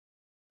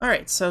All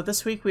right, so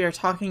this week we are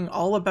talking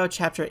all about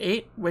Chapter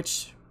 8,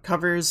 which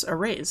covers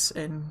arrays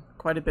in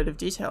quite a bit of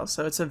detail.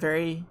 So it's a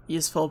very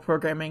useful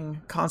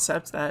programming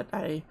concept that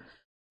I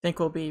think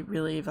will be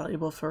really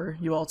valuable for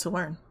you all to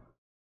learn.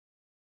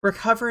 We're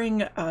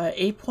covering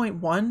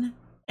 8.1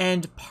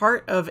 and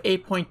part of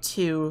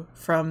 8.2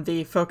 from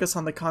the Focus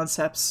on the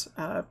Concepts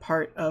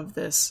part of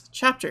this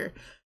chapter.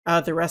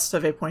 The rest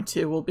of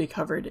 8.2 will be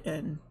covered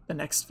in the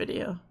next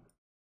video.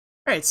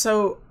 All right,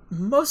 so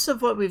most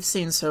of what we've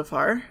seen so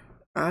far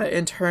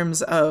in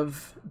terms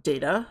of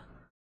data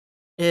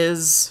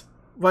is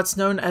what's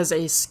known as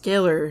a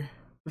scalar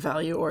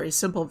value or a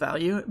simple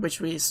value,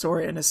 which we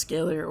store in a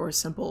scalar or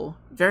simple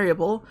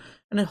variable,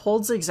 and it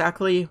holds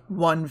exactly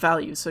one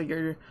value. So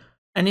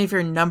any of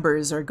your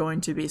numbers are going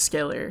to be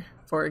scalar,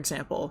 for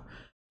example.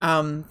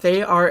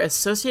 They are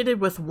associated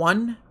with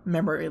one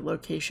memory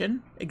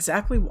location,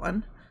 exactly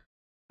one.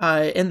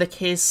 In the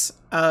case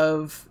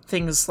of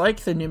things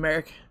like the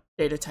numeric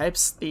data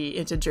types, the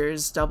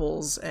integers,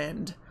 doubles,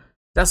 and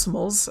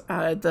decimals,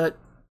 that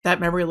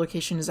memory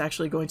location is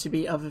actually going to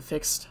be of a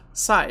fixed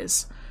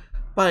size.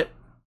 But,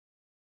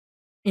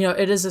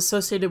 it is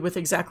associated with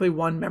exactly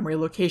one memory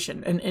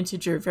location. An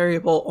integer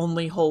variable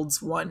only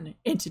holds one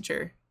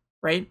integer,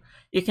 right?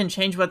 You can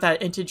change what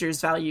that integer's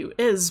value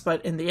is,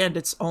 but in the end,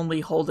 it's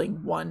only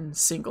holding one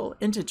single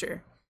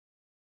integer.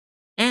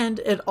 And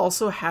it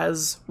also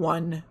has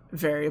one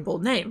variable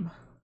name.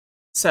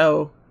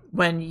 So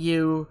when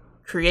you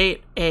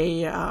create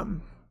a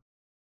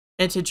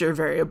integer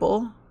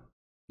variable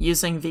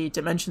using the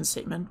dimension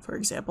statement, for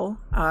example,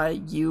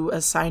 you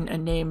assign a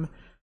name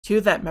to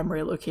that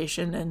memory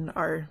location and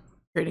are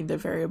creating the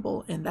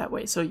variable in that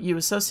way. So you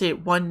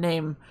associate one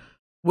name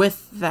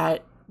with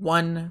that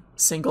one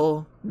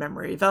single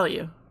memory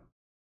value.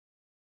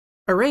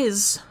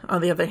 Arrays,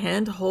 on the other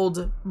hand,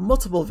 hold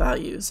multiple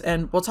values,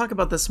 and we'll talk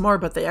about this more,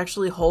 but they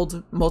actually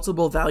hold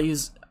multiple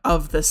values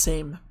of the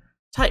same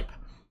type.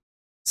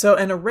 So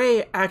an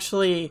array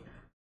actually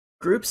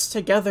groups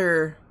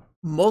together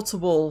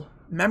multiple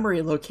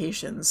memory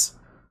locations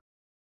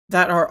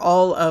that are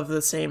all of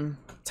the same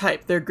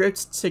type. They're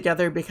grouped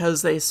together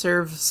because they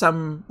serve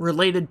some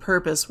related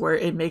purpose where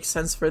it makes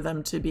sense for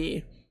them to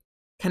be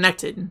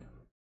connected.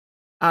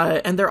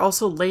 And they're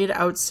also laid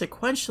out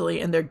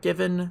sequentially, and they're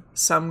given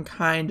some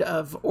kind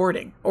of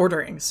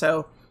ordering.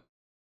 So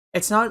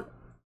it's not,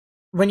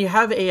 when you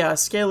have a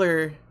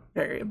scalar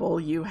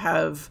variable, you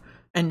have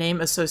a name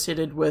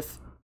associated with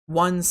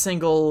one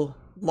single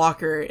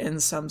locker in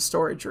some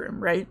storage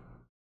room, right?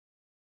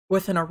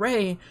 With an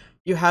array,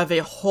 you have a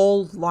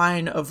whole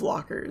line of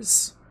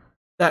lockers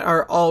that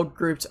are all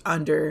grouped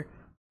under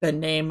the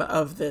name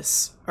of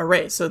this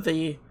array. So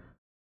the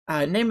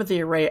name of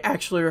the array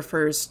actually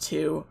refers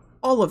to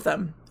all of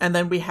them. And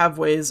then we have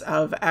ways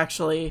of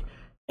actually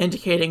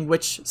indicating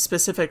which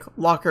specific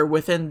locker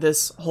within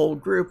this whole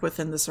group,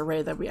 within this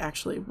array, that we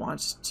actually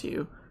want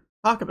to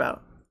talk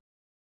about.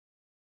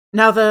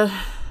 Now, the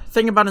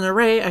thing about an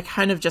array, I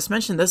kind of just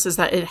mentioned this, is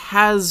that it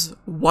has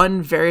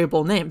one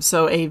variable name.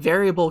 So a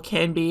variable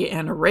can be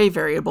an array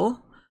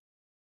variable,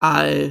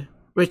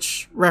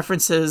 which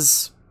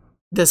references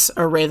this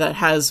array that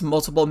has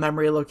multiple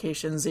memory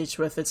locations, each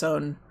with its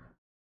own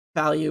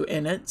value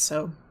in it.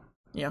 So,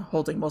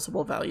 holding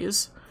multiple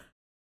values.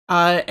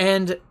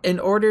 And in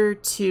order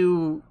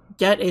to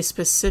get a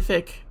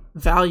specific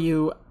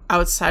value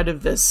outside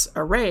of this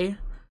array,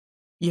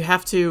 you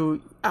have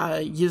to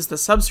use the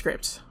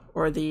subscript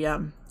or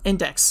the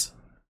index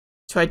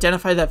to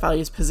identify that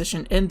value's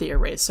position in the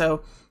array.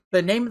 So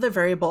the name of the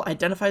variable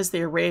identifies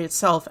the array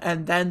itself,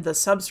 and then the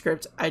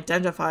subscript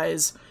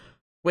identifies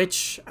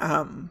which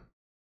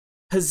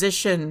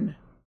position,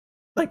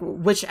 like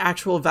which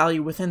actual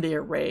value within the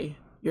array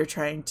you're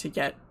trying to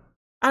get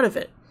out of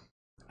it.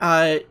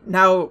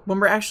 Now, when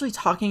we're actually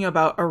talking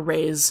about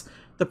arrays,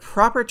 the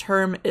proper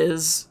term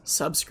is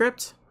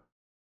subscript.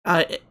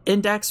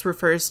 Index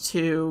refers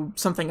to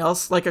something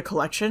else, like a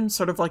collection,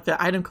 sort of like the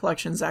item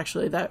collections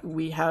actually that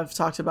we have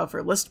talked about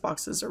for list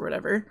boxes or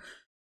whatever.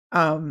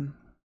 An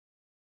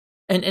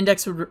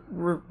index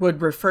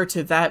would refer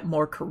to that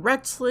more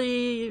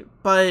correctly,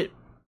 but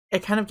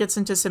it kind of gets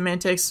into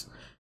semantics.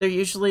 They're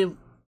usually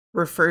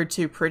referred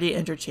to pretty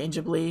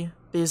interchangeably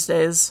these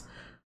days,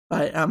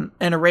 but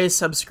an array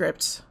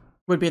subscript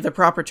would be the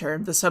proper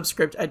term. The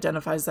subscript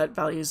identifies that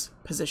value's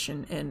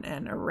position in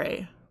an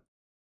array.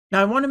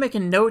 Now, I want to make a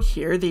note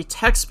here. The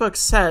textbook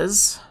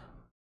says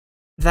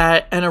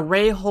that an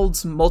array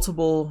holds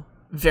multiple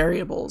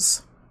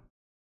variables,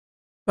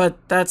 but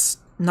that's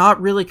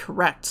not really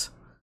correct.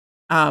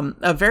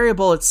 A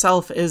variable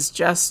itself is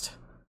just,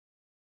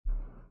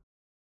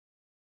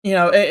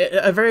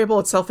 a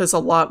variable itself is a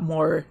lot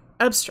more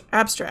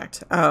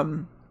abstract.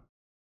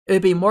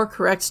 It'd be more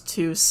correct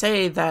to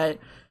say that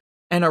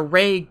an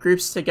array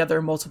groups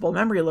together multiple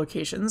memory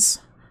locations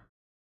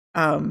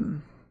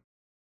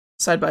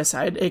side by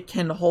side. It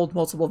can hold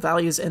multiple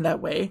values in that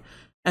way,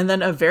 and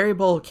then a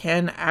variable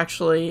can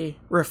actually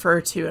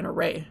refer to an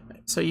array.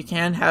 So you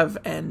can have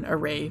an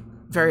array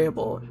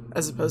variable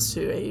as opposed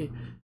to a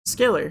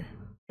scalar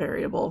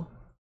variable.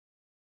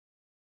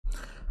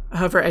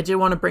 However, I do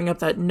want to bring up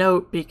that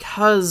note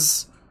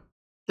because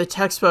the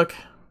textbook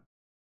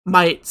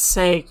might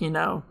say, you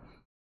know,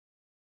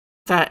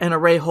 that an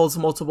array holds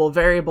multiple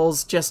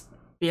variables. Just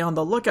be on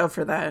the lookout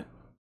for that.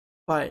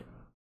 But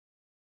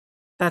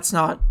that's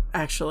not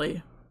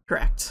actually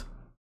correct.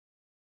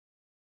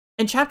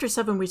 In Chapter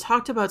 7, we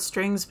talked about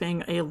strings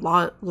being a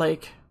lot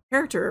like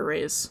character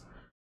arrays,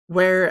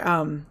 where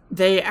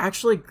they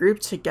actually group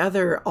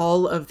together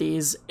all of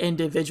these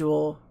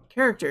individual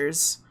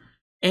characters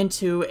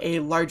into a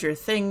larger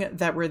thing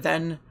that we're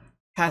then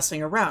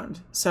passing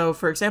around. So,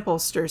 for example,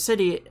 stir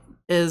city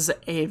is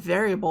a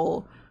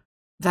variable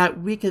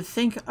that we could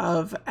think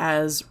of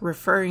as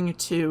referring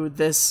to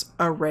this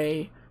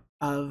array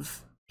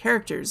of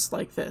characters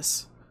like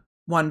this.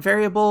 One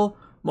variable,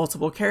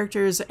 multiple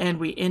characters, and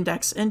we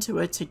index into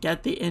it to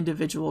get the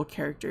individual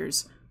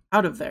characters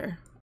out of there.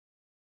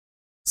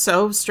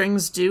 So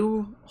strings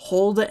do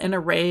hold an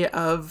array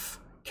of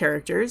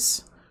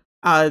characters.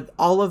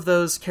 All of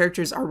those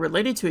characters are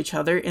related to each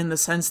other in the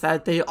sense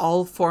that they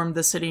all form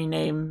the city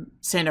name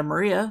Santa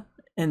Maria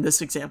in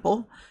this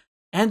example.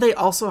 And they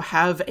also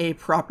have a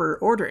proper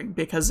ordering,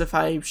 because if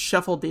I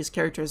shuffled these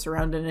characters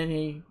around in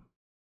any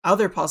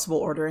other possible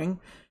ordering,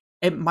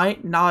 it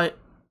might not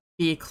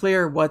be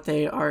clear what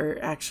they are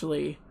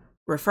actually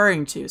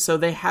referring to. So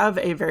they have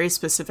a very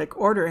specific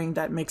ordering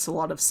that makes a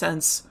lot of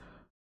sense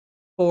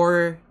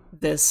for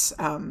this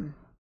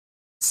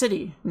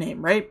city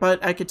name, right?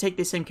 But I could take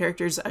these same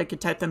characters, I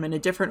could type them in a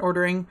different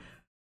ordering,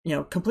 you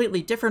know,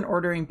 completely different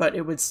ordering, but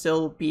it would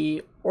still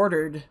be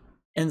ordered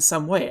in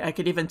some way. I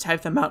could even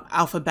type them out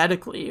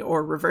alphabetically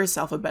or reverse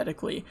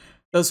alphabetically.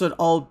 Those would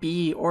all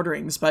be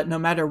orderings, but no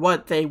matter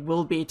what, they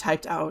will be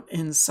typed out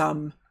in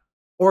some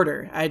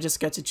order. I just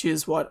get to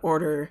choose what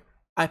order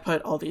I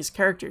put all these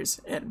characters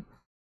in.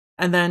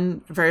 And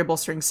then variable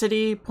string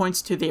city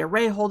points to the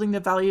array holding the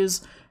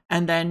values,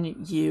 and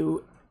then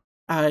you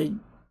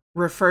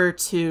refer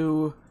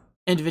to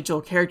individual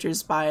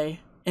characters by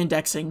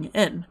indexing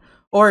in.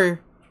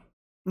 Or,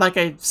 like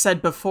I said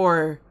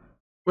before,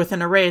 with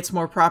an array, it's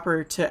more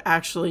proper to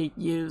actually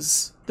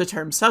use the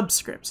term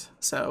subscript.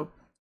 So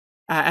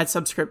at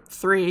subscript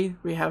 3,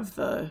 we have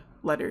the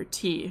letter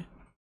T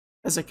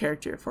as a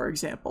character, for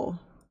example.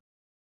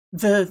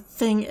 The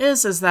thing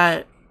is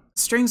that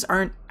strings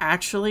aren't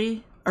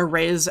actually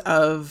arrays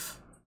of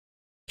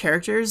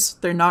characters.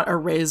 They're not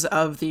arrays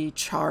of the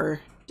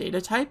char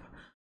data type.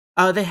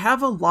 They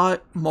have a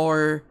lot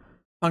more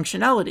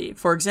functionality.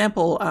 For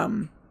example,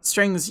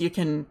 strings, you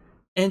can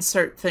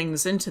insert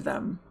things into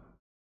them,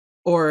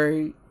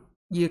 or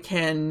you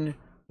can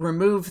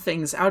remove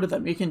things out of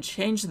them. You can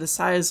change the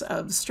size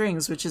of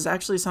strings, which is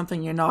actually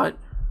something you're not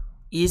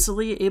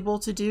easily able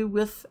to do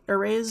with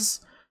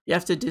arrays. You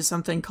have to do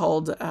something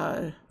called,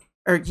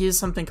 or use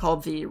something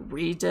called the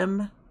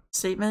redim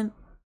statement,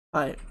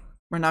 but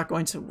we're not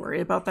going to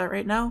worry about that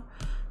right now.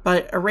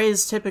 But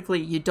arrays, typically,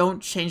 you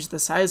don't change the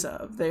size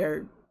of.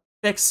 They're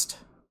fixed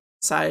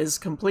size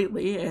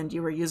completely, and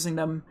you are using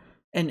them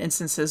in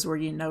instances where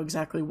you know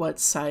exactly what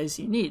size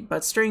you need.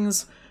 But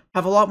strings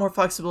have a lot more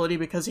flexibility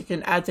because you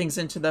can add things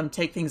into them,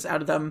 take things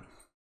out of them.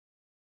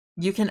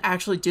 You can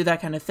actually do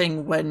that kind of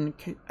thing when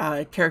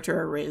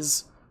character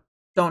arrays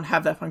don't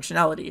have that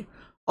functionality.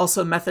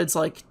 Also, methods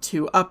like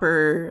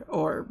toUpper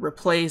or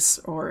replace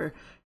or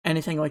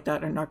anything like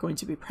that are not going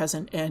to be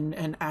present in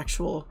an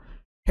actual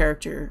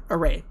character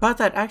array. But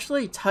that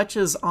actually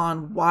touches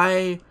on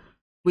why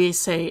we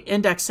say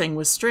indexing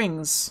with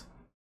strings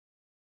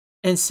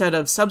instead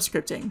of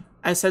subscripting.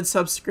 I said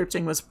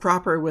subscripting was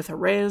proper with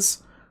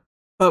arrays,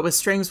 but with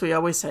strings we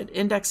always said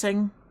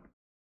indexing.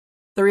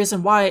 The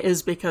reason why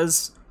is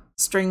because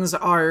strings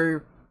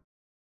are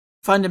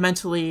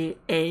fundamentally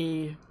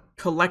a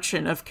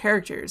collection of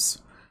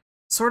characters.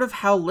 Sort of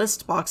how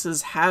list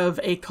boxes have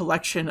a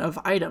collection of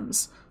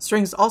items.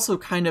 Strings also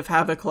kind of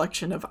have a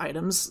collection of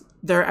items.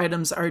 Their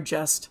items are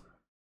just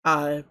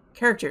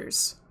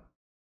characters.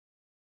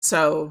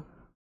 So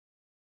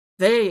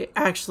they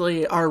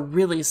actually are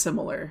really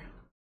similar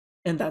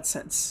in that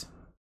sense.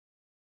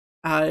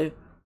 But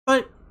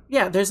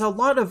yeah, there's a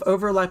lot of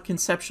overlap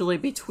conceptually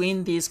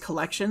between these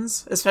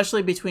collections,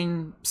 especially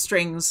between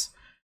strings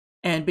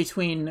and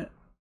between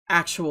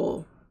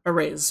actual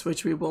arrays,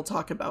 which we will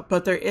talk about.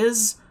 But there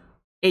is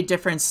a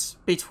difference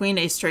between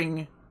a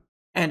string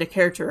and a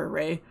character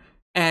array,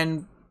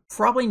 and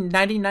probably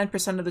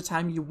 99% of the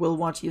time you will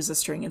want to use a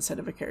string instead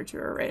of a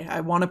character array. I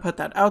want to put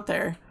that out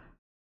there,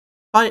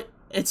 but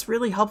it's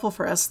really helpful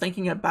for us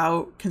thinking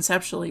about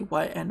conceptually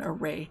what an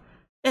array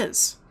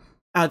is.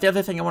 The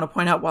other thing I want to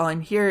point out while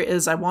I'm here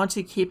is I want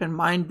to keep in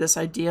mind this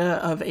idea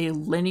of a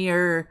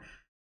linear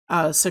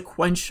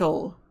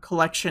sequential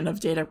collection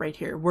of data right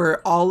here, where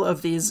all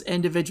of these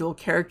individual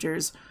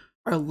characters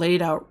are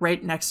laid out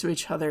right next to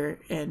each other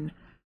in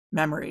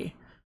memory.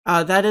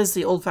 That is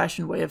the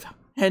old-fashioned way of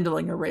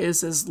handling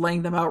arrays, is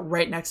laying them out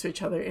right next to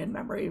each other in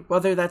memory.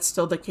 Whether that's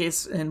still the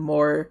case in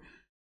more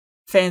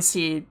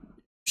fancy,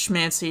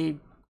 schmancy,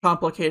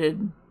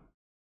 complicated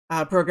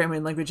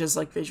programming languages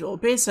like Visual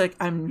Basic,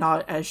 I'm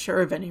not as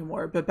sure of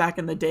anymore. But back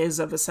in the days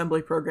of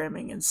assembly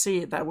programming in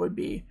C, that would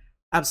be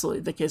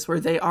absolutely the case, where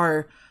they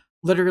are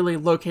literally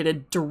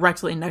located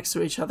directly next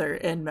to each other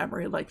in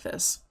memory like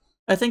this.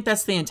 I think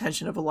that's the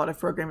intention of a lot of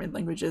programming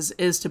languages,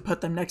 is to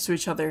put them next to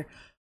each other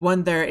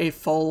when they're a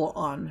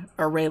full-on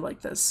array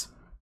like this.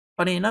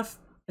 Funny enough,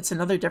 it's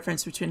another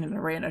difference between an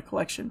array and a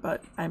collection,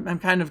 but I'm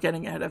kind of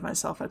getting ahead of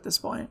myself at this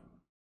point.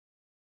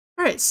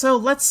 Alright, so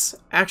let's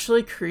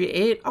actually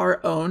create our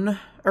own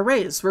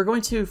arrays. We're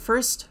going to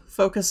first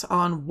focus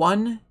on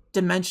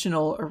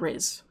one-dimensional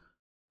arrays,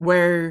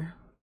 where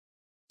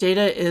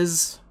data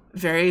is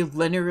very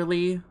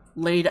linearly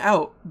laid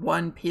out,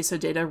 one piece of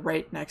data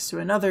right next to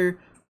another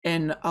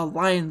in a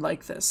line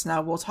like this.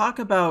 Now, we'll talk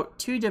about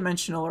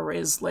two-dimensional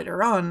arrays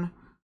later on,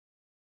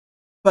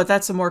 but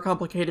that's a more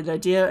complicated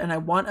idea, and I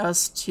want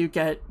us to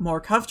get more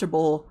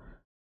comfortable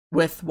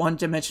with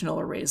one-dimensional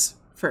arrays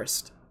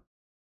first.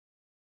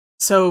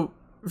 So,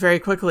 very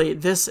quickly,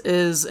 this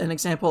is an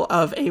example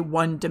of a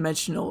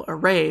one-dimensional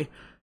array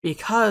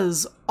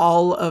because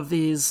all of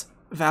these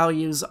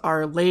values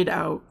are laid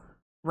out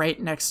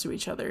right next to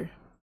each other,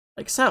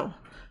 like so.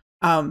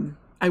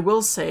 I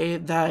will say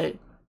that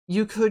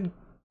you could,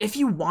 if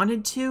you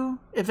wanted to,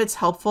 if it's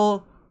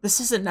helpful, this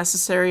isn't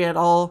necessary at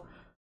all,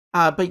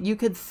 but you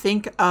could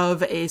think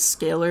of a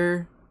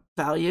scalar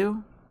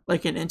value,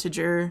 like an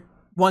integer,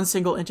 one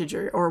single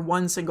integer, or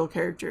one single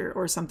character,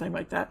 or something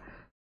like that,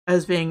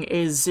 as being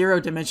a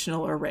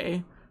zero-dimensional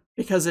array,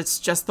 because it's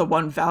just the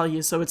one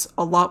value, so it's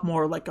a lot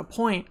more like a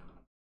point,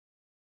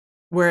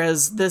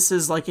 whereas this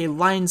is like a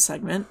line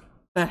segment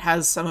that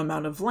has some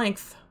amount of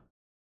length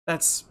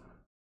that's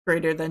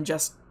greater than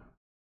just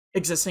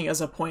existing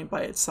as a point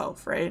by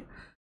itself, right?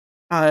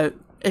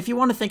 If you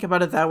want to think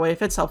about it that way,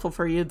 if it's helpful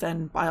for you,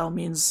 then by all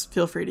means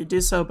feel free to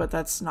do so, but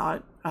that's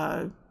not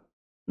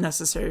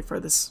necessary for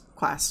this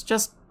class.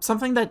 Just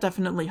something that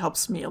definitely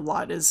helps me a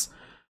lot is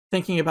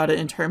thinking about it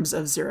in terms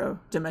of zero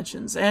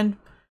dimensions. And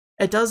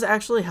it does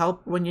actually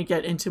help when you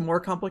get into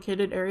more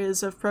complicated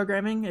areas of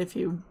programming, if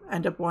you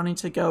end up wanting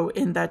to go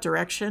in that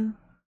direction.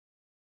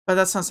 But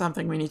that's not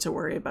something we need to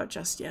worry about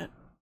just yet.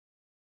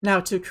 Now,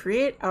 to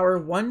create our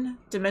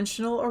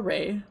one-dimensional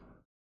array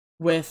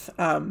with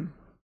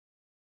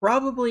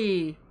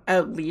probably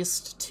at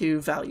least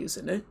two values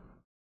in it,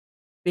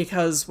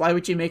 because why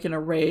would you make an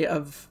array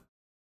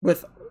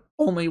with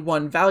only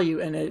one value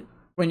in it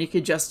when you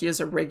could just use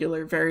a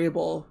regular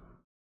variable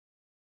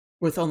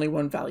with only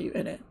one value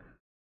in it?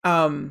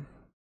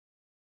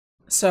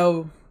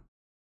 So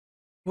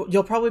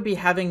you'll probably be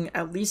having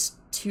at least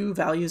two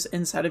values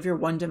inside of your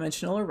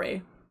one-dimensional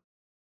array.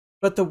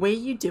 But the way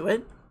you do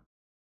it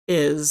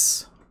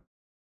is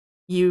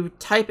you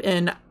type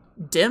in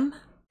dim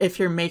if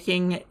you're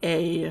making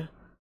a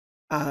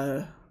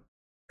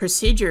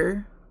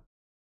procedure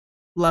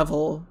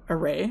level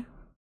array.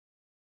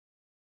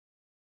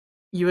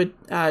 You would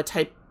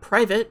type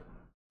private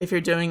if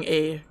you're doing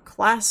a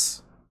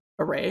class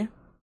array,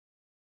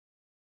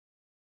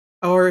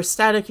 or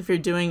static if you're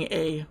doing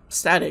a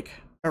static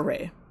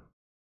array.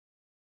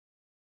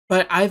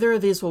 But either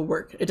of these will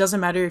work. It doesn't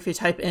matter if you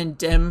type in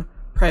dim,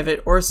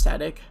 private, or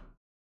static.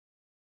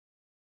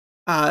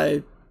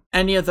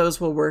 Any of those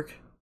will work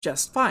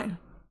just fine.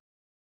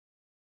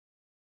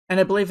 And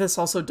I believe this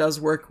also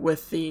does work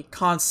with the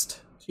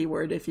const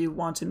keyword if you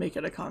want to make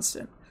it a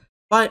constant.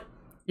 But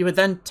you would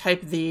then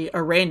type the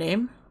array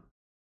name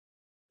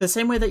the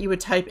same way that you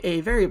would type a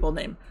variable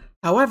name.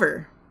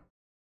 However,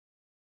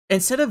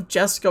 instead of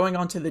just going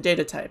onto the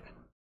data type,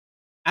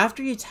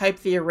 after you type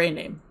the array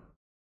name,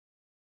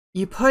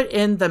 you put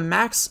in the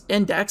max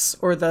index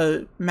or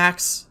the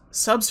max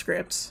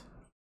subscript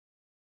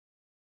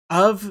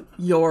of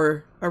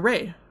your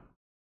array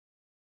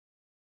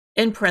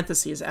in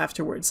parentheses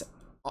afterwards,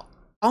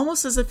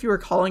 almost as if you were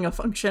calling a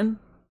function,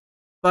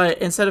 but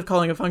instead of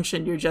calling a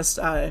function, you're just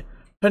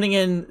putting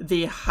in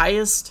the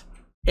highest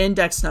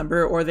index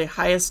number or the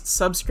highest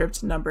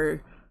subscript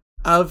number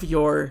of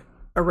your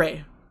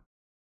array.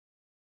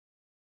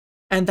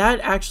 And that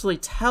actually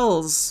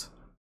tells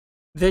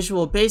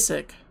Visual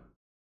Basic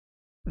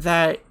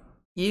that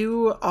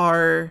you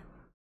are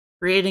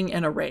creating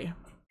an array.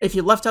 If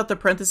you left out the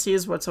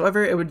parentheses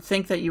whatsoever, it would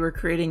think that you were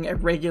creating a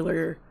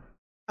regular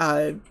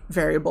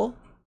variable,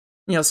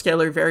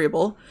 scalar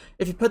variable.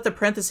 If you put the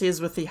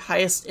parentheses with the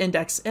highest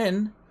index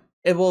in,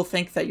 it will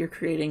think that you're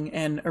creating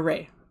an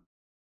array.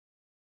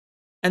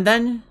 And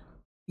then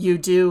you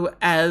do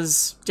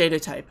as data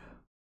type,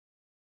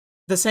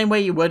 the same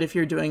way you would if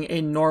you're doing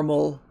a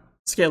normal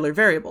scalar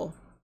variable.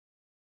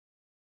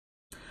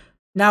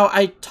 Now,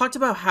 I talked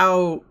about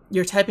how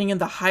you're typing in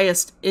the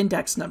highest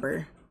index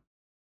number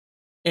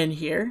in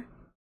here,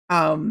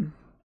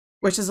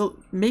 which is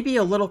maybe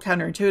a little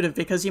counterintuitive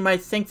because you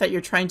might think that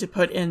you're trying to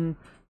put in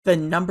the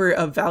number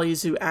of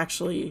values you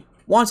actually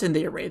want in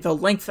the array, the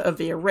length of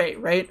the array,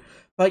 right?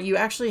 But you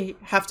actually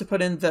have to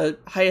put in the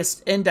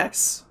highest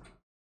index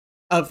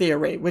of the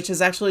array, which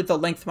is actually the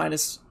length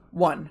minus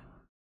 1.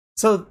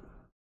 So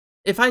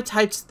if I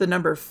typed the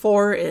number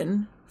 4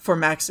 in for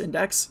max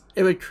index,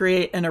 it would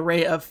create an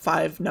array of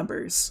 5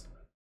 numbers,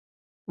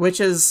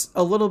 which is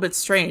a little bit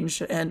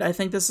strange, and I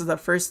think this is the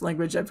first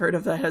language I've heard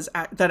of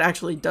that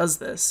actually does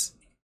this.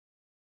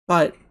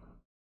 But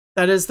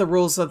that is the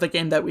rules of the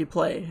game that we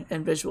play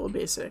in Visual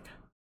Basic.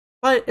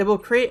 But it will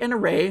create an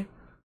array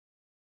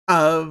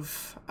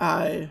of,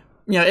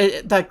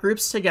 that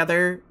groups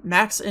together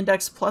max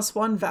index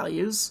 +1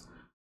 values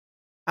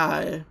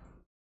of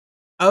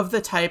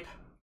the type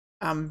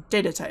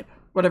data type,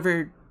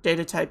 whatever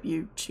data type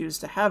you choose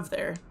to have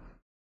there.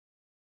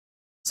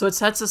 So it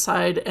sets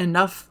aside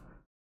enough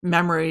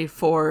memory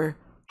for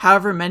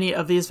however many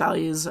of these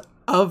values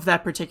of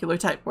that particular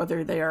type,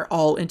 whether they are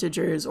all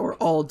integers or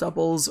all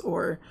doubles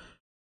or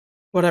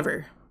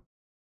whatever.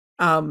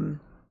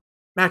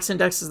 Max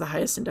index is the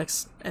highest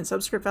index and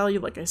subscript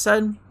value, like I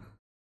said.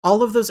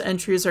 All of those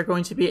entries are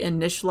going to be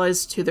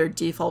initialized to their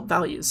default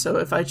values. So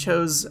if I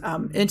chose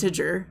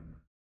integer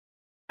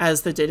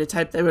as the data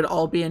type, they would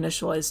all be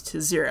initialized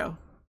to 0.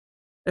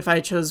 If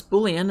I chose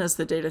Boolean as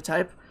the data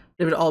type,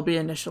 they would all be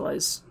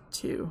initialized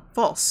to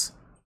false.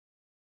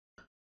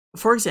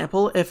 For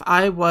example, if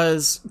I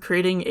was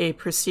creating a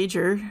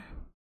procedure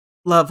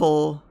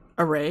level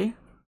array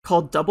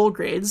called double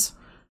grades,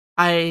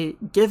 I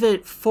give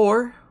it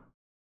 4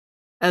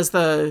 as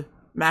the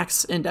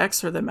max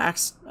index or the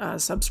max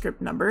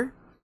subscript number,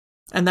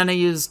 and then I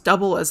use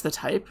double as the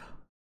type.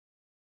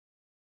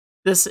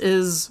 This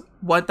is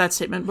what that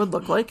statement would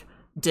look like.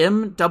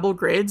 Dim double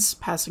grades,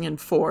 passing in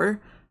 4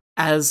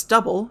 as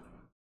double.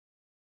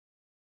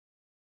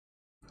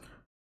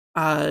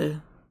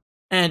 And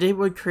it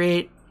would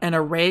create an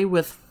array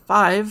with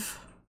 5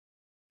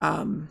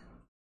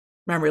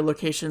 memory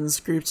locations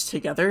grouped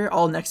together,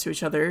 all next to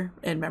each other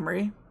in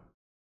memory.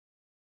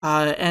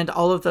 And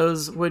all of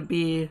those would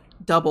be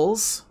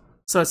doubles.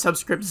 So at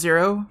subscript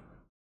 0,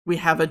 we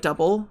have a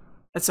double.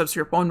 At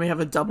subscript 1, we have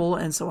a double,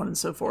 and so on and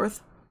so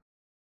forth.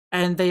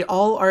 And they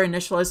all are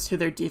initialized to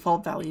their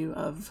default value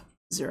of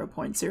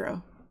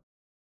 0.0.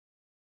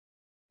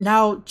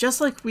 Now,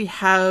 just like we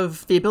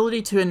have the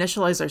ability to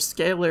initialize our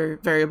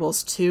scalar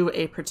variables to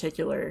a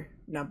particular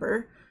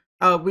number,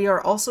 we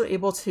are also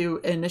able to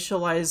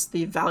initialize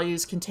the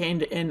values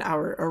contained in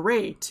our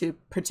array to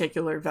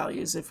particular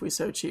values if we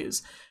so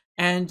choose.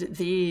 And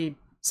the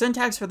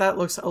syntax for that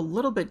looks a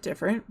little bit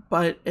different,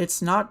 but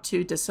it's not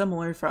too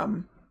dissimilar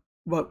from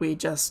what we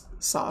just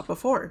saw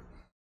before.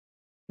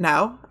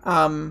 Now,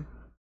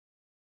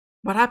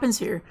 what happens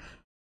here?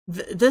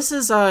 This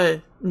is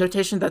a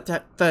notation that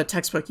the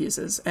textbook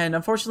uses, and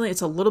unfortunately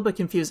it's a little bit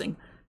confusing.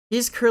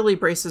 These curly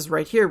braces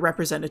right here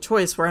represent a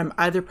choice where I'm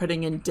either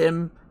putting in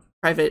dim,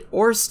 private,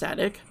 or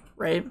static,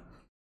 right?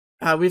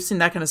 We've seen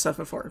that kind of stuff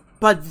before.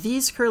 But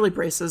these curly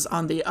braces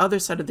on the other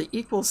side of the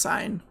equal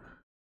sign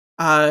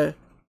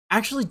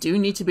actually do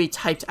need to be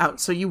typed out.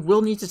 So you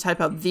will need to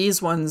type out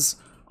these ones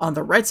on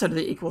the right side of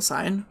the equal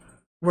sign,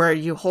 where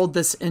you hold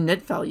this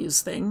init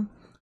values thing,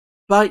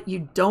 but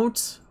you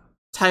don't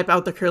type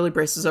out the curly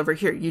braces over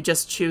here. You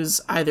just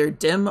choose either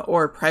dim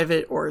or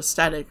private or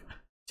static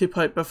to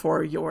put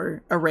before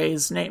your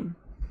array's name.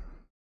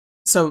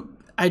 So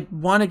I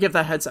want to give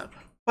that heads up.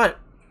 But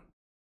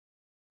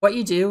what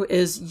you do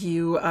is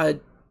you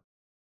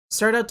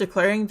start out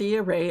declaring the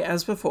array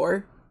as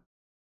before.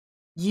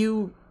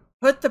 You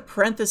put the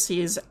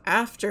parentheses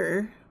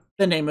after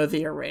the name of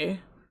the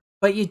array,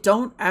 but you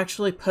don't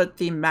actually put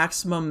the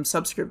maximum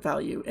subscript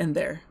value in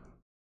there.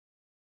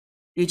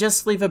 You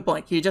just leave it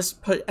blank. You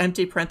just put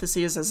empty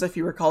parentheses as if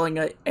you were calling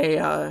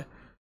a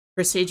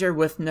procedure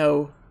with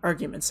no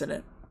arguments in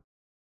it.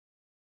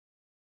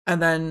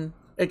 And then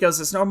it goes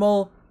as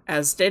normal,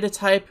 as data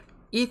type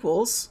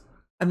equals,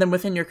 and then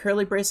within your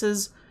curly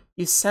braces,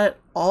 you set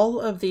all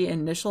of the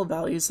initial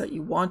values that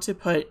you want to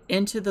put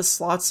into the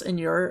slots in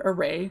your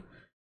array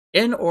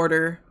in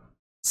order,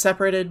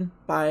 separated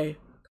by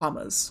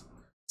commas.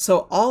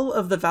 So all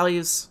of the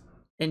values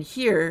in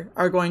here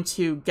are going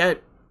to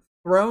get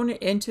thrown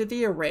into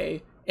the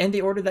array in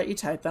the order that you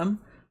type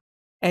them,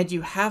 and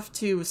you have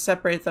to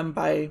separate them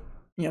by,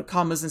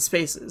 commas and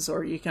spaces,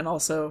 or you can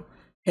also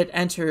hit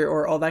enter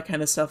or all that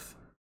kind of stuff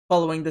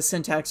following the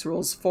syntax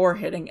rules for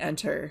hitting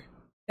enter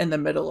in the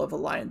middle of a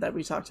line that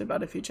we talked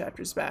about a few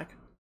chapters back.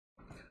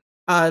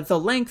 The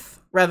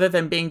length, rather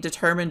than being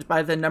determined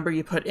by the number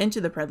you put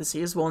into the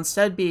parentheses, will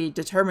instead be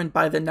determined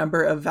by the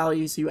number of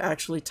values you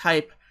actually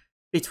type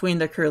between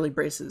the curly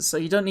braces. So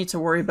you don't need to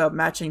worry about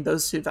matching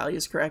those two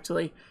values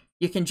correctly.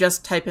 You can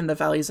just type in the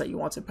values that you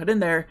want to put in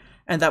there,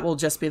 and that will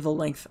just be the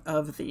length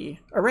of the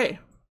array.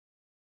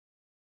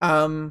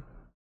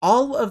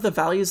 All of the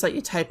values that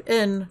you type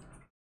in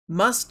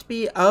must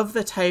be of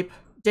the type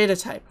data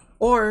type,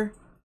 or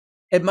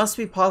it must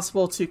be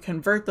possible to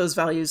convert those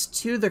values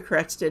to the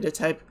correct data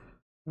type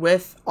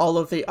with all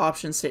of the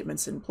option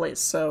statements in place.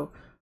 So,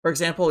 for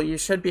example, you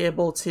should be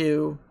able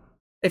to,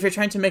 if you're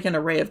trying to make an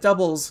array of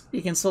doubles,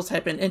 you can still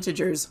type in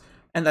integers,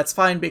 and that's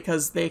fine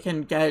because they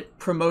can get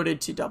promoted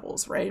to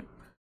doubles, right?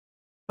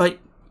 But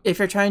if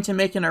you're trying to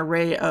make an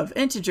array of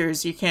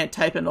integers, you can't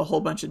type in a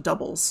whole bunch of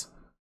doubles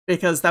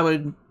because that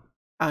would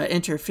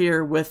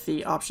interfere with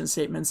the option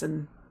statements,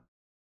 and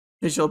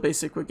Visual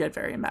Basic would get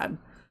very mad.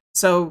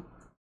 So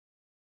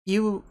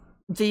the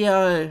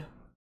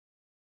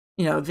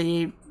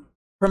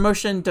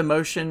promotion,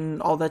 demotion,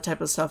 all that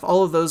type of stuff,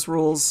 all of those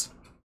rules,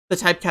 the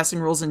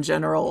typecasting rules in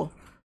general,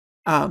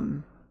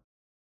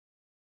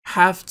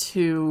 have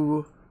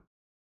to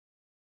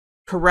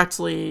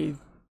correctly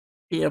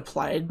be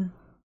applied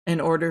in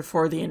order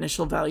for the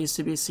initial values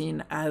to be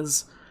seen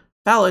as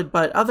valid.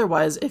 But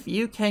otherwise, if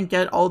you can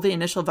get all the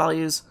initial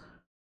values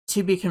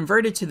to be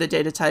converted to the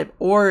data type,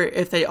 or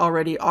if they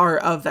already are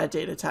of that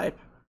data type,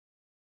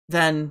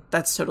 then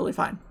that's totally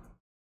fine.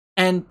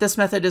 And this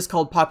method is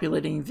called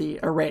populating the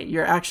array.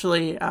 You're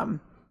actually,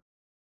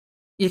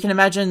 you can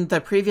imagine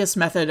the previous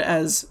method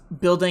as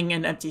building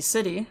an empty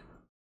city,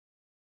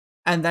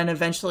 and then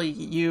eventually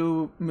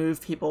you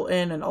move people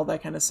in and all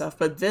that kind of stuff.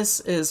 But this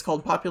is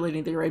called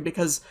populating the array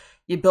because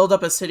you build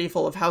up a city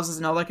full of houses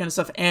and all that kind of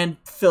stuff and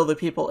fill the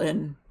people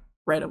in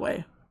right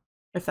away,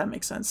 if that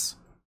makes sense.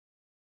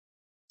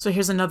 So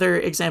here's another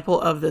example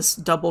of this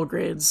double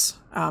grades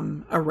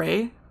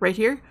array right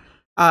here.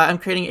 I'm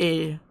creating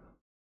a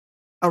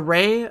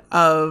array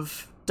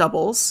of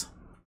doubles.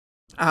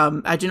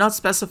 I do not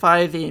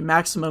specify the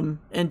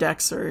maximum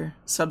index or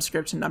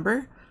subscript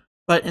number,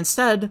 but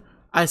instead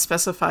I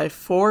specify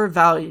 5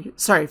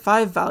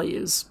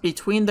 values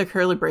between the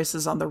curly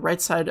braces on the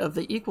right side of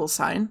the equal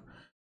sign,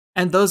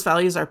 and those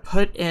values are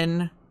put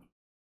in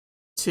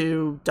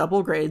to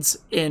double grades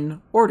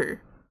in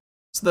order.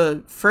 So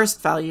the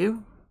first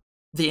value,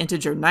 the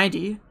integer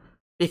 90,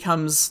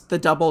 becomes the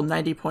double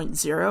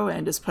 90.0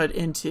 and is put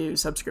into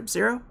subscript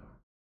 0.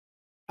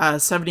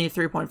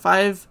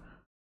 73.5,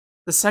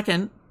 the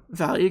second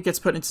value gets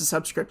put into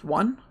subscript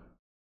 1,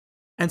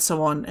 and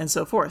so on and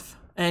so forth.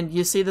 And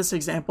you see this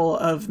example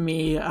of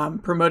me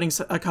promoting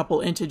a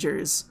couple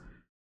integers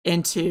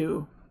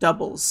into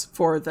doubles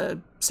for the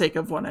sake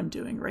of what I'm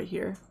doing right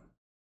here.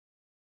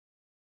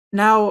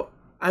 Now,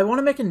 I want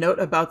to make a note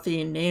about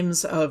the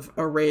names of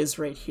arrays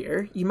right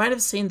here. You might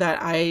have seen that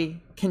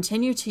I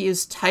continue to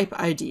use type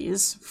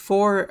IDs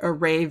for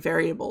array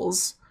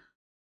variables,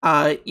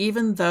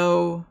 even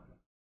though,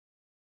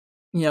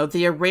 you know,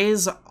 the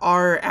arrays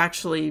are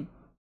actually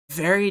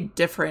very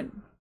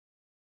different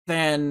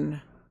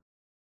than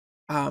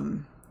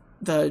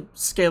the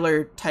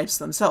scalar types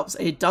themselves.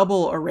 A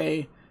double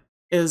array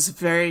is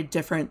very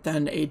different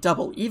than a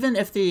double. Even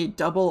if the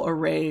double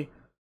array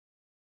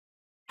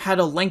had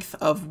a length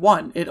of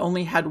 1, it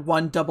only had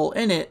 1 double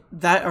in it,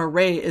 that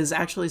array is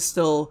actually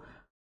still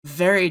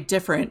very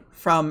different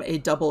from a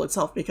double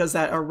itself, because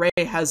that array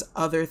has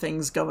other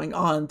things going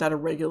on that a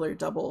regular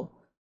double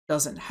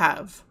doesn't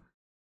have.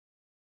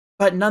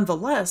 But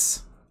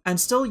nonetheless, I'm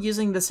still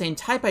using the same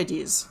type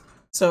IDs.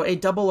 So a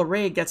double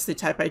array gets the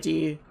type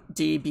ID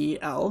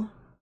DBL,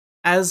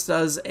 as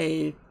does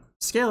a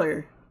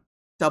scalar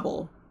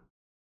double.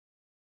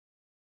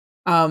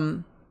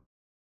 The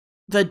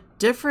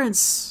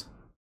difference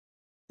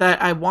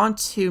that I want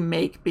to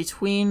make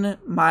between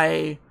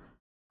my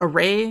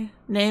array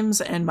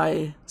names and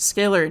my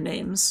scalar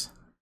names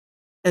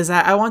is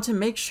that I want to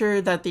make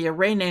sure that the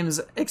array names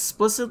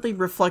explicitly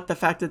reflect the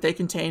fact that they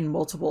contain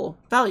multiple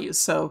values.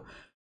 So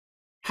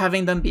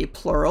having them be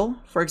plural,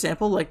 for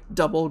example, like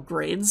double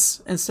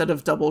grades instead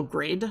of double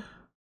grade.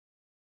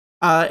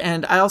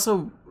 And I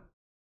also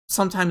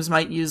sometimes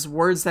might use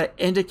words that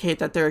indicate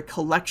that they're a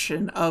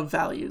collection of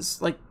values,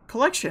 like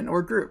collection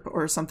or group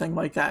or something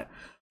like that.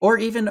 Or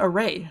even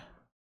array,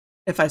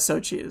 if I so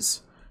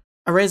choose.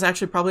 Array is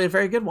actually probably a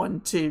very good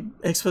one to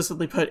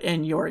explicitly put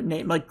in your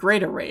name, like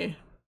grade array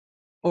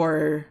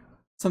or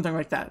something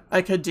like that.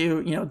 I could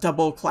do, you know,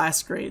 double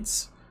class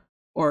grades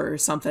or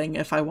something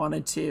if I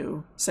wanted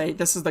to say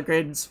this is the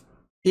grades,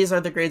 these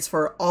are the grades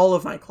for all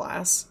of my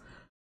class.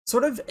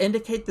 Sort of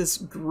indicate this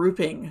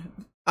grouping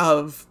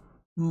of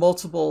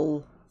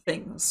multiple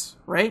things,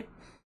 right?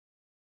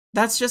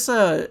 That's just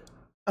a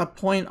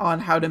point on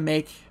how to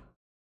make,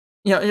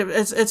 you know,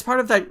 it's part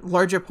of that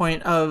larger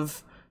point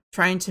of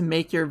trying to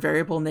make your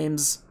variable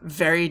names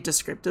very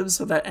descriptive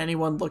so that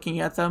anyone looking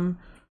at them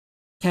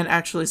can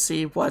actually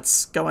see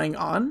what's going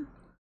on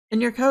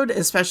in your code,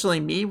 especially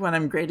me when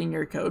I'm grading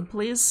your code,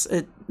 please.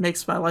 It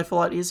makes my life a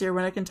lot easier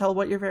when I can tell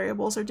what your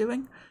variables are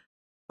doing.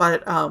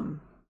 But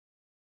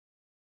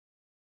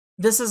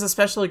this is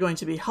especially going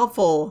to be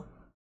helpful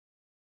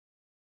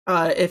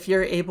if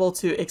you're able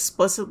to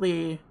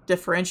explicitly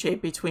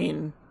differentiate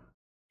between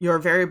your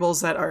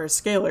variables that are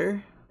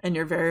scalar and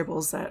your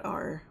variables that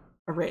are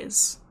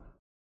arrays.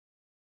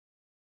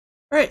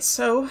 All right,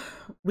 so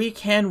we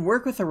can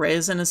work with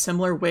arrays in a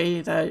similar way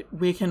that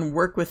we can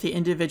work with the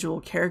individual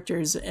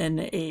characters in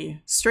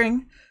a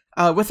string.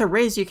 With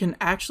arrays, you can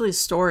actually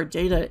store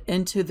data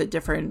into the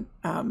different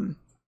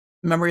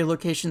memory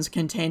locations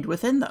contained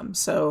within them.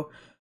 So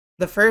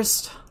the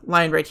first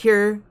line right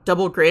here,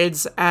 double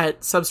grades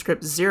at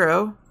subscript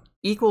 0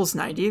 equals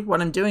 90.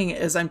 What I'm doing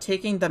is I'm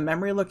taking the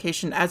memory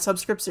location at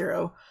subscript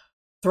 0,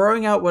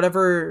 throwing out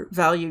whatever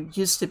value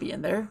used to be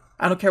in there.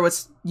 I don't care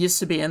what's used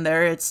to be in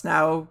there. It's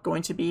now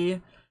going to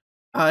be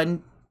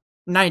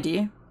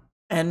 90,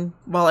 and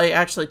well, I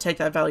actually take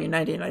that value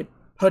 90 and I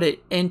put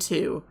it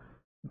into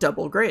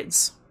double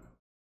grades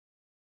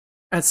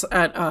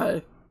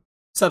at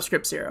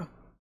subscript 0.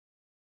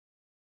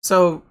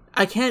 So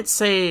I can't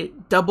say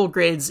double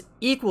grades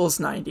equals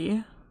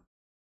 90.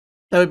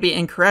 That would be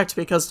incorrect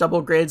because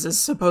double grades is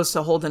supposed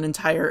to hold an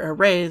entire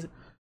array.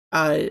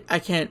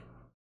 I can't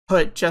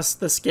put just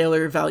the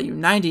scalar value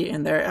 90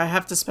 in there. I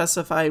have to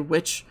specify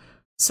which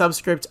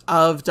subscript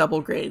of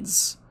double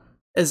grades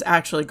is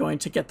actually going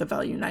to get the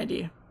value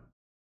 90.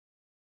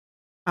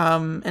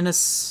 In a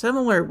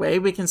similar way,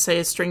 we can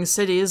say string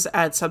cities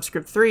at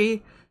subscript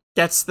 3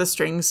 gets the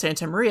string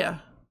Santa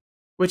Maria,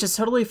 which is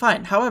totally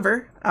fine.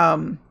 However,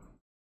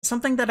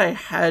 something that I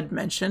had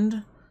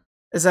mentioned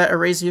is that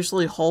arrays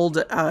usually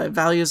hold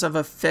values of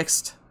a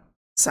fixed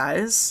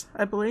size,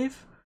 I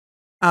believe.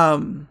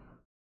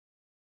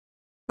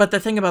 But the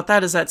thing about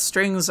that is that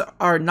strings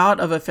are not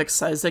of a fixed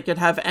size. They could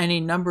have any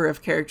number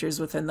of characters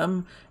within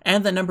them,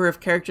 and the number of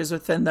characters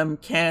within them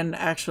can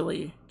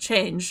actually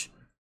change.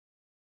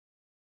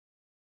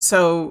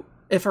 So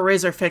if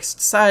arrays are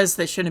fixed size,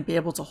 they shouldn't be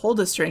able to hold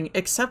a string,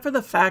 except for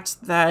the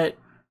fact that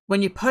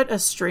when you put a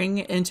string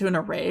into an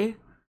array,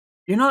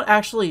 you're not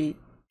actually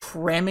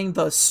cramming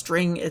the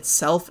string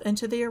itself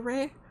into the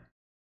array.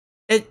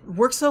 It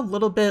works a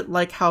little bit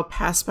like how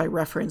pass by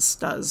reference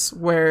does,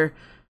 where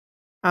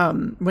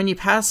when you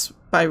pass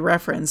by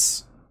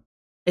reference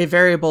a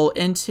variable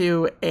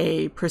into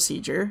a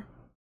procedure,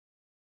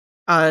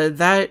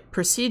 that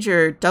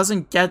procedure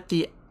doesn't get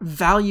the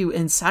value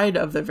inside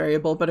of the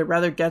variable, but it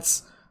rather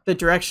gets the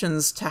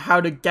directions to how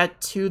to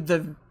get to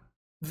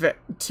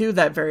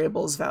that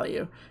variable's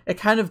value. It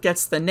kind of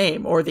gets the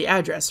name or the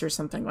address or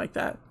something like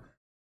that.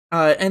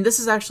 And this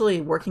is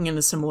actually working in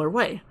a similar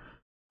way.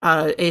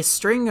 A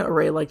string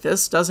array like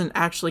this doesn't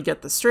actually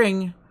get the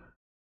string,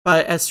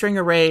 but a string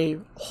array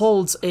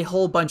holds a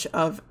whole bunch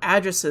of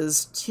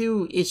addresses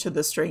to each of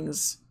the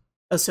strings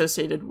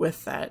associated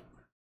with that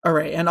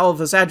array, and all of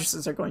those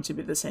addresses are going to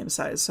be the same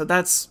size. So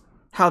that's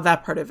how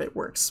that part of it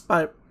works,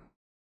 but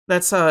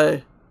that's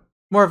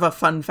more of a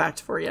fun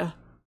fact for you.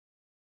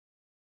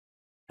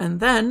 And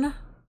then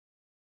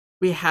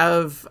we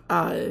have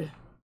the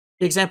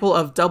example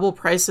of double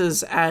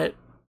prices at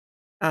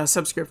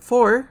subscript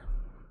 4,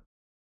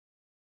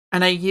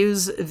 and I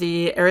use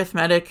the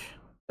arithmetic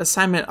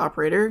assignment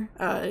operator,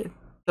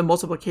 the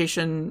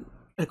multiplication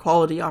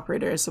equality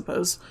operator, I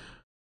suppose,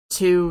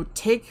 to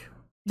take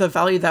the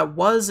value that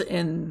was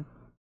in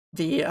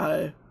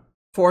the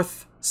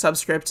fourth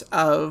subscript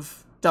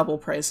of double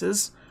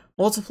prices,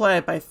 multiply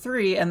it by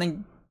 3, and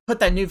then put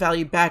that new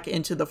value back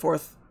into the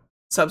fourth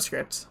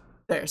subscript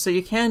there. So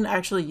you can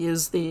actually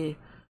use the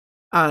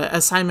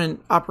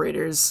assignment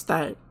operators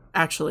that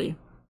actually,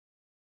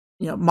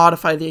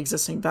 modify the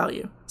existing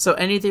value. So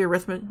any of the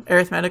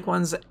arithmetic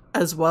ones,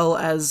 as well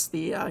as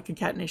the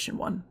concatenation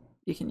one,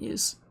 you can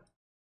use.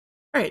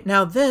 All right,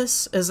 now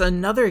this is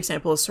another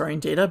example of storing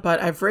data,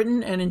 but I've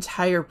written an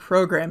entire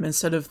program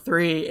instead of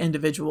 3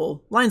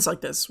 individual lines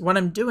like this. What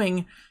I'm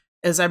doing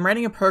is I'm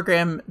writing a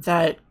program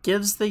that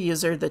gives the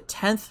user the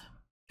 10th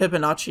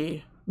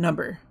Fibonacci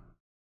number.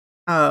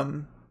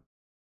 Or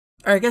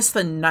I guess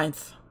the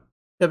 9th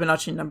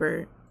Fibonacci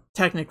number,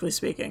 technically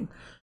speaking.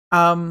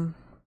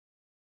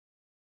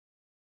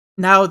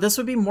 Now, this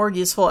would be more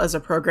useful as a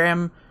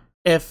program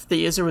if the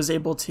user was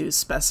able to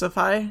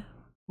specify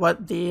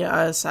what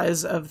the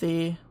size of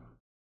the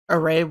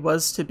array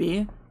was to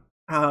be.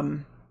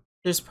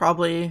 There's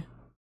probably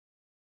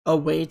a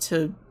way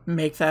to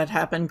make that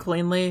happen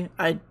cleanly.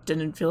 I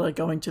didn't feel like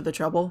going to the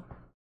trouble.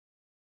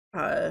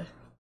 But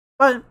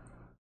you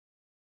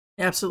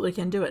absolutely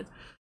can do it.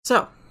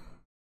 So,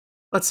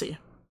 let's see.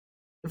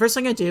 The first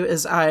thing I do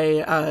is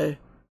I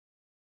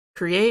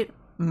create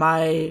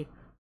my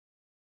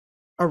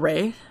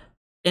array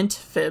int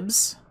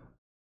fibs,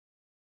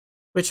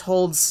 which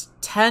holds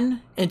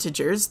 10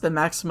 integers. The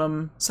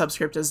maximum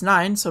subscript is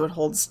 9, so it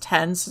holds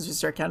 10 since we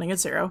start counting at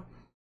 0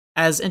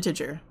 as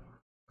integer.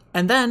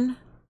 And then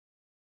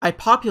I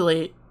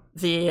populate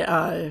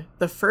the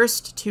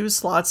first 2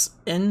 slots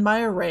in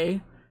my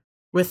array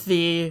with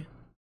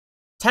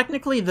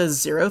technically the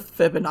 0th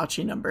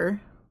Fibonacci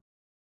number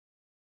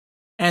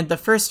and the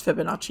first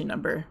Fibonacci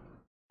number.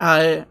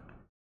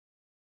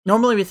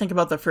 Normally we think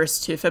about the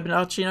first 2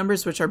 Fibonacci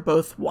numbers, which are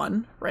both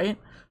 1, right?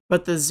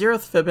 But the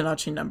 0th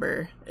Fibonacci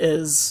number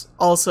is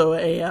also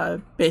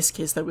a base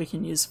case that we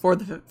can use for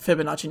the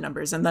Fibonacci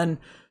numbers. And then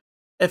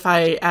if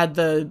I add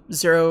the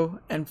 0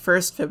 and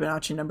first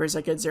Fibonacci numbers,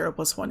 I get 0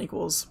 plus 1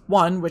 equals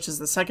 1, which is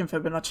the second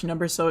Fibonacci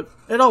number, so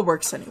it all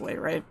works anyway,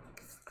 right?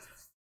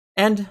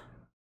 And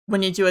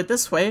when you do it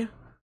this way,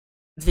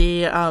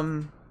 the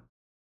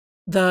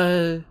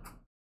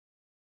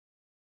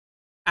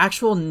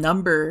actual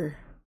number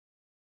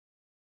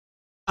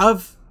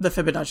of the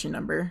Fibonacci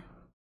number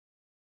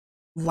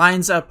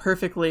lines up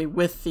perfectly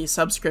with the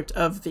subscript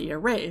of the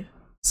array.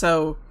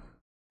 So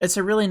it's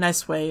a really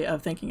nice way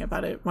of thinking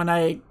about it. When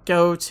I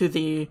go to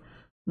the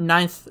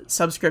 9th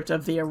subscript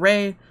of the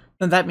array,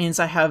 then that means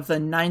I have the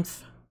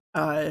 9th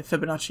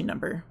Fibonacci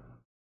number.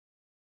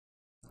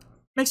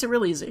 Makes it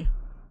real easy.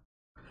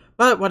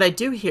 But what I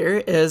do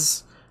here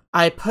is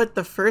I put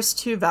the first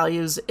two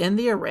values in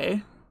the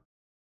array,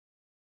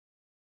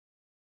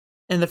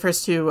 in the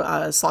first two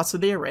slots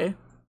of the array,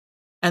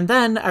 and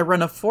then I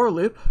run a for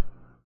loop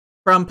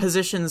from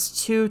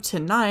positions 2 to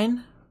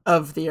 9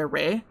 of the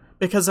array,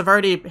 because I've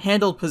already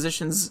handled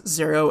positions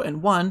 0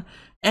 and 1,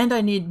 and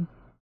I need,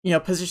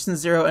 positions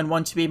 0 and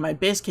 1 to be my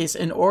base case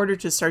in order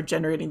to start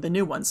generating the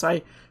new one. So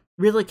I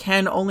really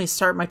can only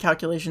start my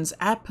calculations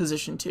at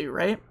position 2,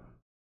 right?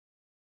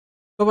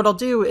 But what I'll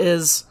do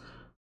is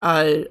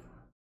I'll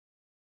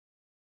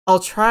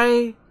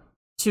try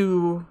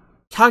to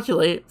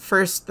calculate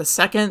first the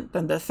second,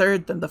 then the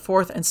third, then the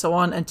fourth, and so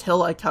on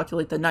until I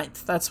calculate the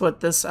ninth. That's what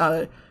this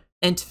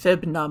int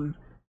fib num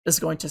is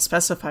going to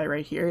specify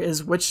right here,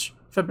 is which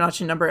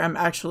Fibonacci number I'm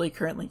actually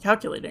currently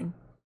calculating.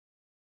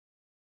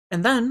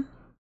 And then,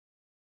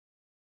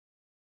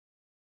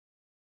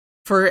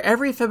 for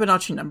every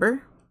Fibonacci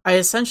number, I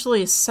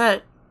essentially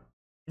set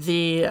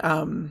the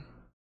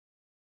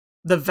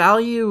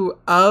value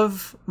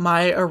of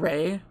my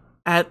array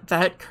at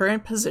that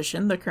current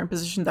position, the current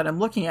position that I'm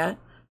looking at,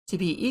 to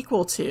be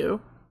equal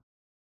to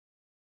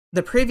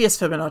the previous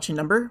Fibonacci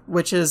number,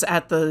 which is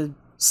at the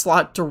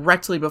slot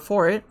directly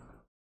before it,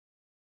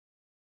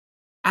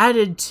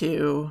 added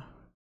to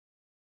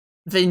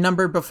the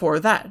number before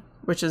that,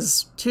 which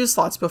is 2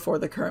 slots before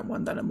the current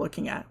one that I'm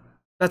looking at.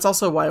 That's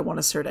also why I want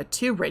to start at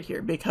 2 right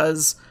here,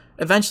 because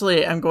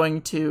eventually I'm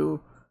going to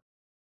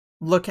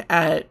look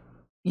at,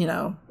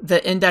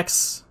 the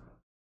index,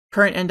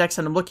 current index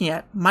that I'm looking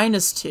at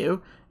minus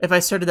 2. If I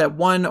started at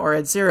 1 or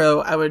at 0,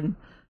 I would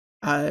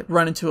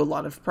run into a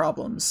lot of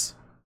problems.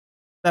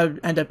 That would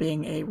end up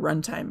being a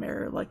runtime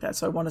error like that.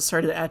 So I want to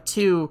start it at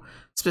 2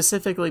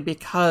 specifically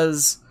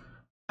because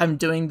I'm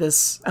doing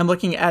this, I'm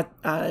looking at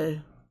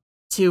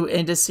 2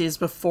 indices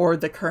before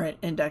the current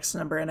index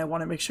number, and I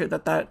want to make sure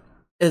that that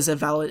is a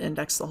valid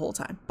index the whole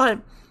time.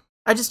 But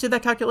I just do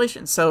that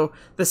calculation. So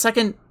the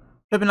second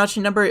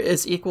Fibonacci number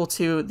is equal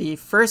to the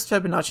first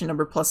Fibonacci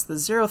number plus the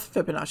 0th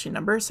Fibonacci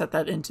number, set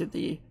that into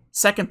the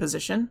second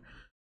position.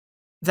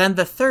 Then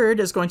the third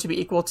is going to be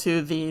equal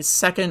to the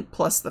second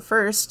plus the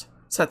first,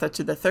 set that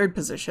to the third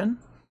position.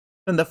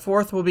 Then the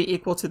fourth will be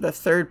equal to the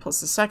third plus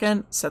the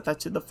second, set that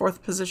to the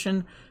fourth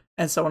position,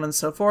 and so on and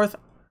so forth.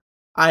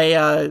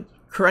 I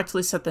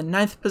correctly set the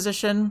ninth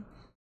position,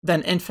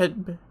 then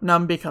infib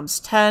num becomes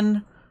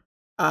 10,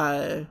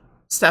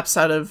 steps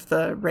out of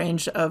the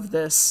range of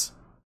this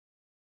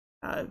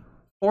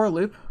for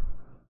loop,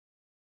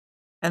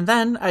 and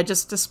then I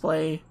just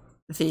display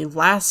the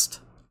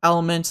last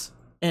element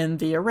in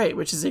the array,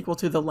 which is equal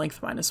to the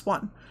length minus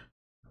 1.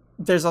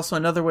 There's also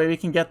another way we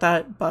can get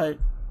that, but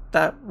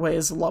that way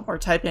is a lot more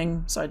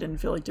typing, so I didn't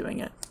feel like doing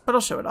it. But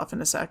I'll show it off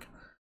in a sec.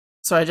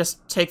 So I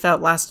just take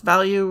that last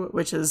value,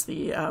 which is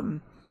the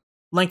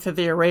length of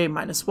the array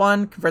minus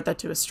 1, convert that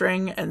to a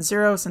string, and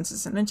 0 since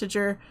it's an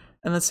integer,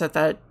 and then set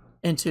that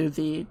into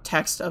the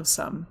text of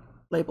some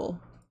label.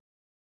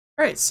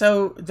 Alright,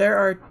 so there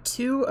are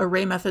 2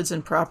 array methods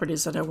and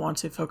properties that I want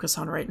to focus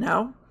on right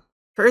now.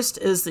 First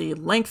is the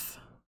length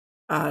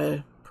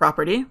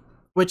property,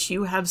 which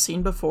you have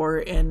seen before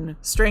in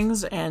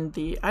strings and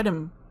the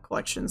item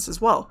collections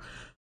as well.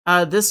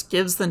 This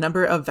gives the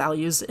number of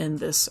values in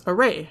this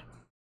array.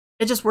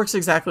 It just works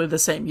exactly the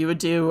same. You would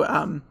do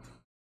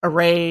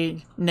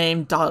array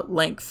name dot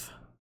length,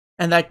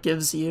 and that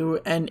gives you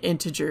an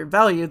integer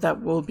value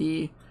that will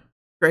be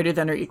greater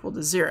than or equal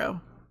to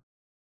 0.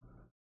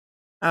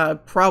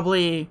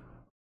 Probably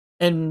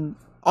in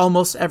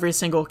almost every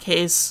single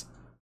case,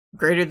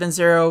 greater than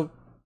 0.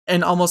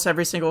 In almost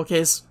every single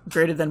case,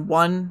 greater than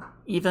 1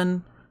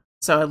 even,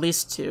 so at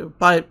least 2.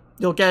 But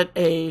you'll get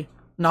a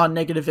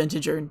non-negative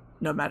integer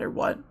no matter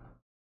what.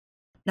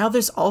 Now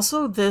there's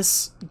also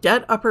this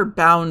get upper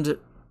bound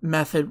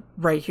method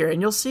right here,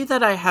 and you'll see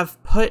that I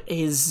have put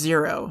a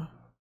 0.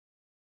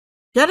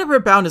 Get upper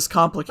bound is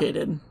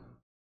complicated.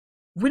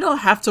 We don't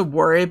have to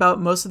worry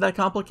about most of that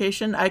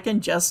complication. I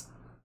can just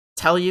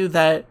tell you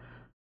that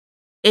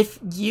if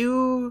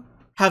you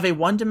have a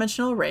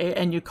one-dimensional array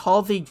and you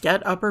call the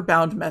get upper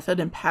bound method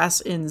and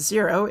pass in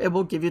 0, it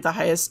will give you the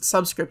highest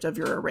subscript of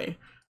your array,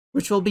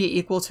 which will be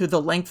equal to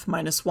the length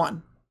minus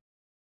 1.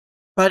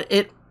 But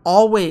it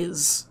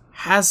always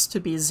has to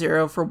be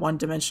 0 for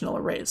one-dimensional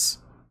arrays.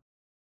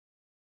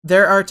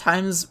 There are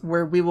times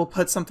where we will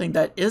put something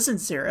that isn't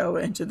 0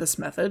 into this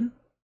method.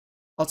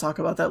 I'll talk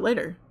about that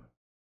later.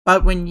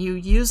 But when you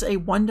use a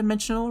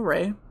one-dimensional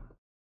array,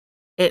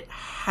 it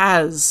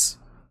has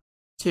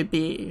to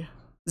be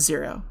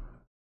 0.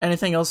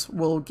 Anything else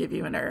will give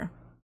you an error.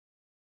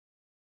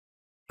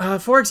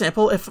 For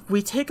example, if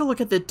we take a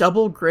look at the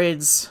double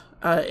grades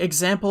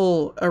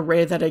example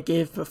array that I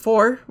gave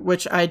before,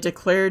 which I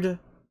declared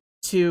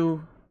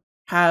to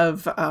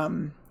have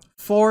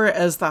 4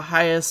 as the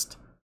highest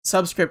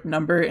subscript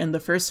number in the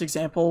first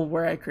example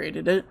where I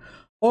created it,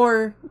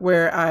 or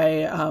where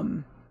I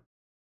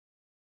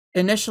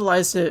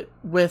initialized it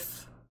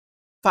with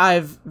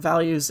 5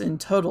 values in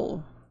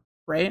total,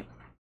 right?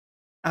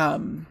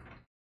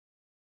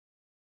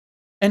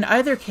 In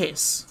either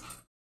case,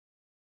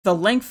 the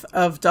length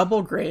of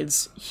double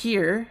grades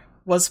here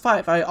was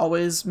 5. I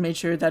always made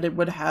sure that it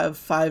would have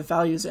 5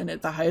 values in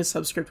it. The highest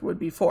subscript would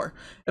be 4.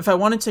 If I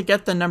wanted to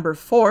get the number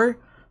 4,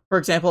 for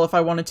example, if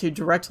I wanted to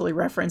directly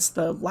reference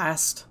the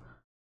last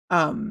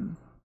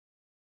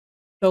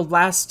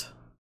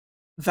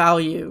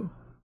value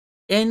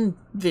in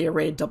the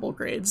array double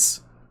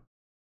grades,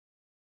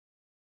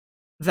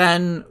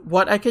 then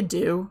what I could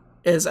do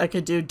is I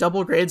could do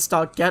double grades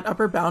dot get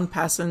upper bound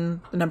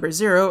passing the number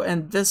 0,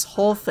 and this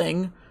whole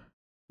thing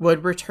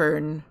would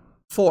return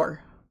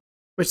 4,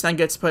 which then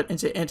gets put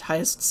into int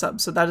highest sub.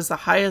 So that is the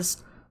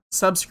highest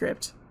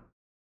subscript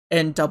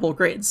in double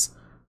grades.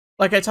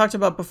 Like I talked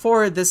about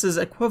before, this is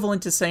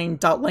equivalent to saying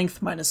dot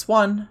length minus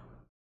 1.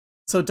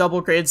 So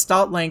double grades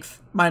dot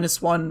length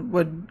minus 1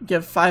 would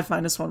give 5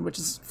 minus 1, which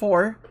is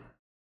 4,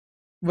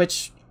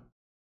 which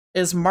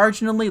is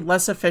marginally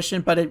less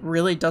efficient, but it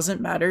really doesn't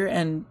matter,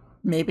 and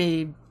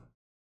maybe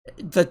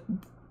the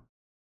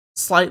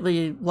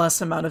slightly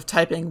less amount of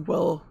typing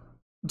will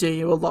do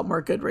you a lot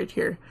more good right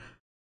here.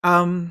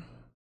 When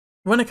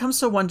it comes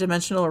to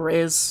one-dimensional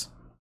arrays,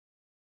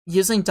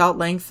 using dot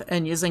length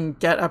and using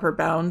get upper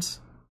bound,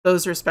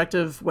 those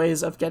respective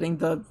ways of getting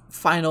the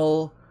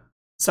final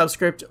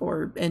subscript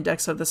or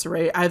index of this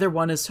array, either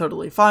one is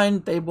totally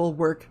fine. They will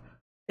work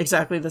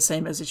exactly the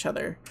same as each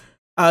other.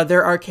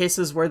 There are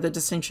cases where the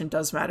distinction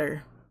does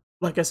matter.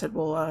 Like I said,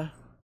 we'll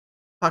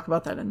talk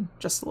about that in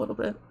just a little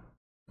bit.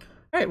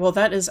 All right, well,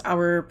 that is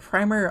our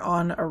primer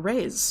on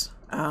arrays.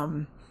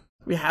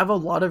 We have a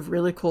lot of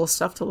really cool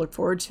stuff to look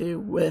forward to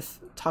with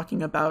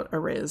talking about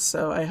arrays,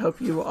 so I hope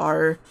you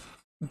are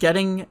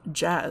getting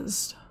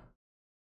jazzed.